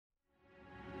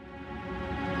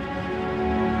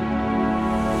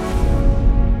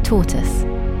Tortoise.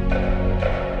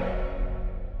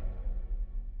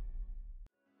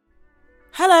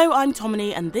 Hello, I'm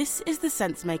Tomini, and this is The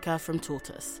Sensemaker from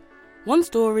Tortoise. One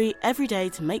story every day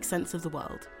to make sense of the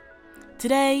world.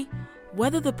 Today,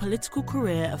 whether the political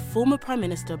career of former Prime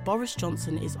Minister Boris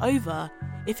Johnson is over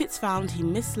if it's found he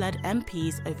misled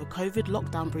MPs over COVID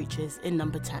lockdown breaches in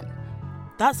Number 10.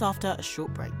 That's after a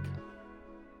short break.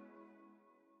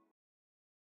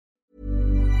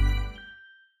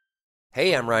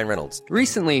 Hey, I'm Ryan Reynolds.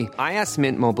 Recently, I asked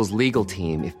Mint Mobile's legal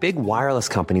team if big wireless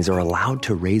companies are allowed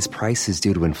to raise prices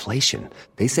due to inflation.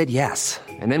 They said yes.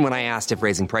 And then when I asked if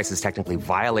raising prices technically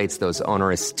violates those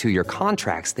onerous two-year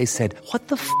contracts, they said, "What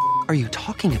the f*** are you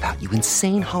talking about, you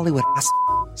insane Hollywood ass?"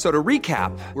 So to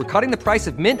recap, we're cutting the price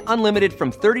of Mint Unlimited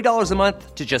from $30 a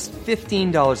month to just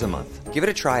 $15 a month. Give it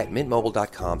a try at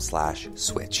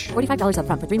mintmobile.com/switch. $45 up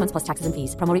front for 3 months plus taxes and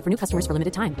fees. Promo rate for new customers for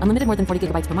limited time. Unlimited more than 40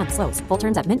 gigabytes per month. Slows full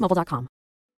terms at mintmobile.com.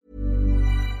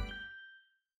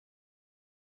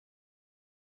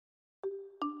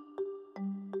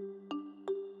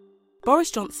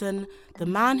 Boris Johnson, the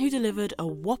man who delivered a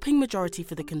whopping majority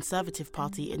for the Conservative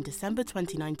Party in December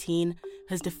 2019,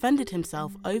 has defended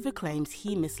himself over claims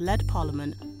he misled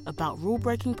Parliament about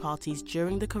rule-breaking parties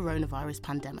during the coronavirus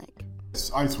pandemic.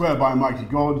 I swear by Almighty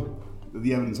God that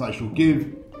the evidence I shall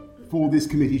give for this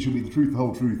committee shall be the truth, the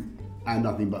whole truth, and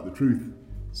nothing but the truth.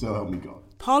 So help me God.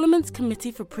 Parliament's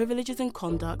Committee for Privileges and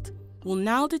Conduct will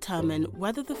now determine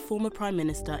whether the former Prime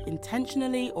Minister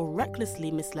intentionally or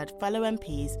recklessly misled fellow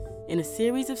MPs in a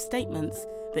series of statements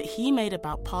that he made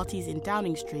about parties in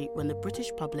Downing Street when the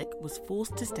British public was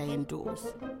forced to stay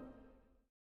indoors.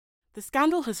 The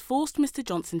scandal has forced Mr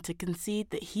Johnson to concede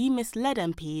that he misled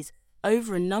MPs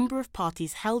over a number of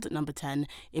parties held at Number 10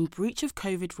 in breach of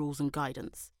COVID rules and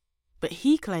guidance. But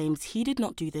he claims he did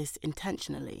not do this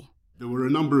intentionally. There were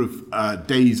a number of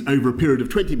days over a period of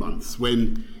 20 months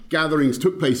when gatherings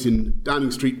took place in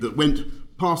Downing Street that went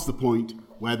past the point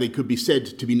where they could be said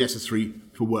to be necessary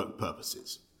for work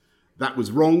purposes. That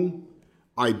was wrong.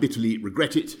 I bitterly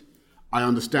regret it. I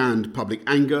understand public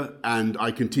anger, and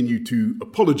I continue to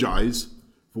apologise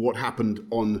for what happened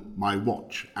on my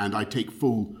watch, and I take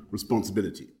full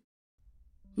responsibility.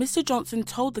 Mr Johnson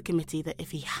told the committee that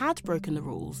if he had broken the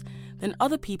rules, then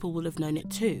other people will have known it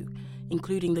too,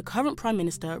 including the current Prime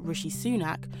Minister Rishi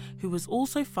Sunak, who was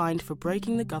also fined for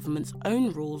breaking the government's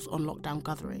own rules on lockdown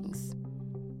gatherings.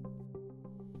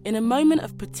 In a moment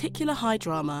of particular high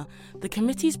drama, the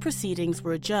committee's proceedings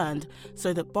were adjourned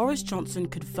so that Boris Johnson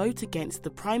could vote against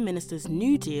the Prime Minister's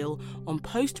New Deal on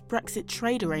post-Brexit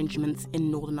trade arrangements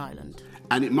in Northern Ireland.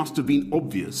 And it must have been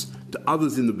obvious to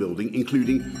others in the building,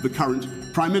 including the current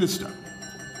Prime Minister.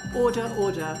 Order,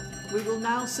 order. We will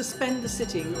now suspend the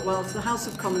sitting whilst the House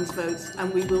of Commons votes,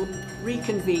 and we will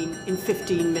reconvene in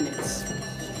 15 minutes.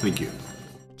 Thank you.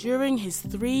 During his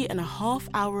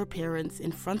 3.5-hour appearance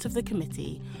in front of the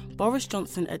committee, Boris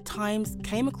Johnson at times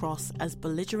came across as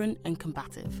belligerent and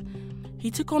combative.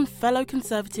 He took on fellow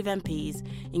Conservative MPs,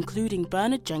 including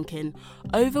Bernard Jenkin,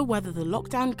 over whether the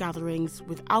lockdown gatherings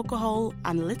with alcohol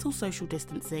and little social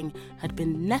distancing had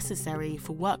been necessary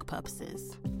for work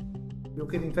purposes. You're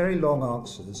giving very long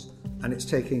answers, and it's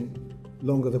taking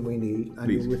longer than we need, and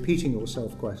Please. You're repeating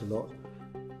yourself quite a lot.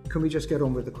 Can we just get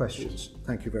on with the questions?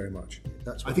 Thank you very much.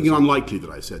 I think it's unlikely that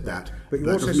I said that. But you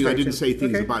that also doesn't mean I stated- didn't say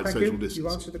things Okay, about thank social you. distancing. You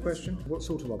answered the question. What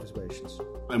sort of observations?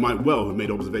 I might well have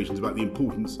made observations about the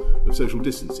importance of social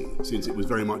distancing, since it was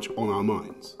very much on our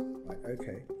minds. Right,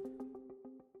 okay.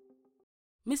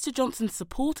 Mr Johnson's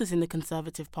supporters in the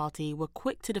Conservative Party were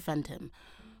quick to defend him.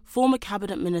 Former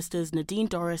Cabinet Ministers Nadine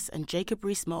Dorries and Jacob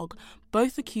Rees-Mogg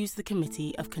both accused the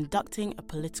committee of conducting a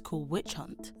political witch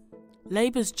hunt.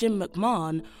 Labour's Jim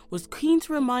McMahon was keen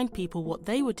to remind people what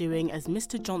they were doing as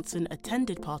Mr Johnson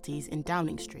attended parties in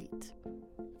Downing Street.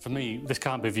 For me, this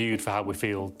can't be viewed for how we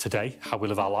feel today, how we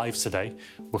live our lives today.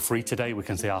 We're free today, we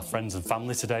can see our friends and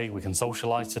family today, we can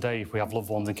socialise today. If we have loved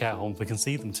ones in care homes, we can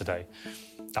see them today.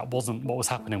 That wasn't what was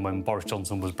happening when Boris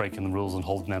Johnson was breaking the rules and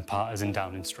holding their parties in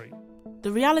Downing Street.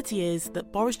 The reality is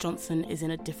that Boris Johnson is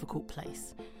in a difficult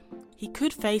place. He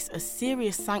could face a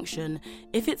serious sanction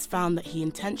if it's found that he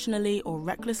intentionally or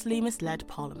recklessly misled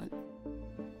Parliament.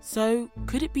 So,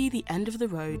 could it be the end of the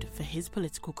road for his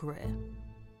political career?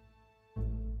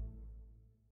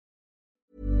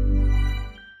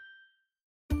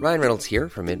 Ryan Reynolds here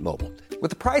from Mint Mobile. With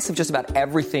the price of just about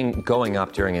everything going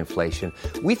up during inflation,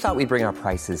 we thought we'd bring our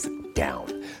prices down.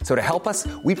 So to help us,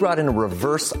 we brought in a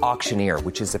reverse auctioneer,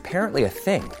 which is apparently a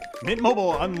thing. Mint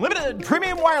Mobile Unlimited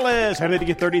Premium Wireless. How to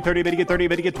get 30, 30, bit to get 30,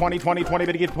 bit to get 20, 20, 20,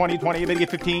 bit to get 20, 20, bit to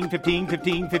get 15, 15,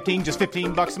 15, 15, just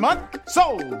 $15 a month?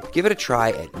 Sold! Give it a try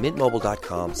at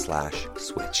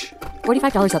mintmobile.com/switch.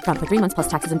 $45 up front for 3 months plus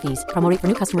taxes and fees. Promo rate for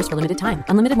new customers for limited time.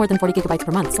 Unlimited more than 40 gigabytes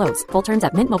per month. Slows full terms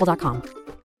at mintmobile.com.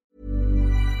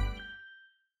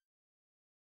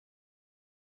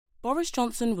 Boris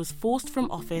Johnson was forced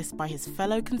from office by his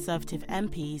fellow Conservative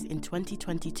MPs in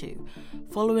 2022,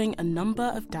 following a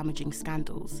number of damaging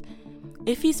scandals.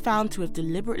 If he's found to have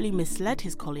deliberately misled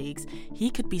his colleagues,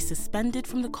 he could be suspended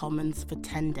from the Commons for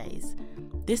 10 days.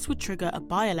 This would trigger a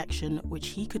by-election which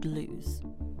he could lose.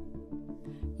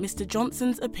 Mr.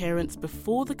 Johnson's appearance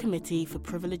before the Committee for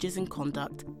Privileges and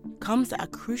Conduct comes at a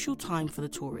crucial time for the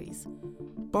Tories.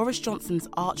 Boris Johnson's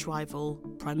arch-rival,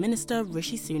 Prime Minister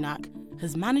Rishi Sunak,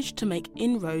 has managed to make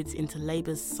inroads into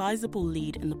Labour's sizable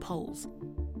lead in the polls.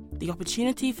 The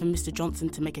opportunity for Mr. Johnson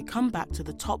to make a comeback to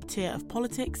the top tier of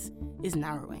politics is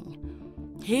narrowing.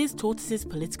 Here's Tortoise's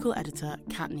political editor,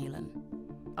 Kat Neelan.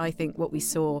 I think what we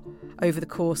saw over the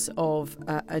course of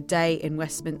a day in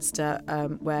Westminster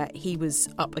where he was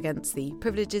up against the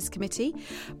Privileges Committee,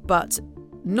 but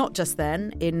not just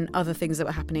then, in other things that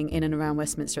were happening in and around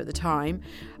Westminster at the time,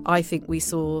 I think we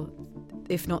saw,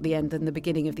 if not the end, then the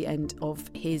beginning of the end of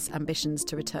his ambitions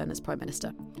to return as Prime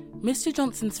Minister. Mr.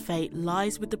 Johnson's fate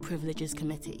lies with the Privileges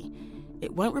Committee.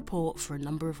 It won't report for a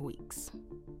number of weeks.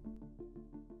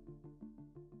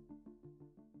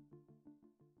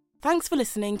 Thanks for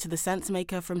listening to The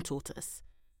Sensemaker from Tortoise.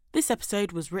 This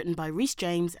episode was written by Rhys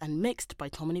James and mixed by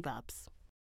Tomini Babs.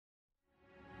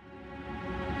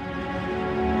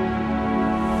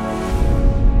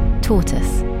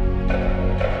 Tortoise.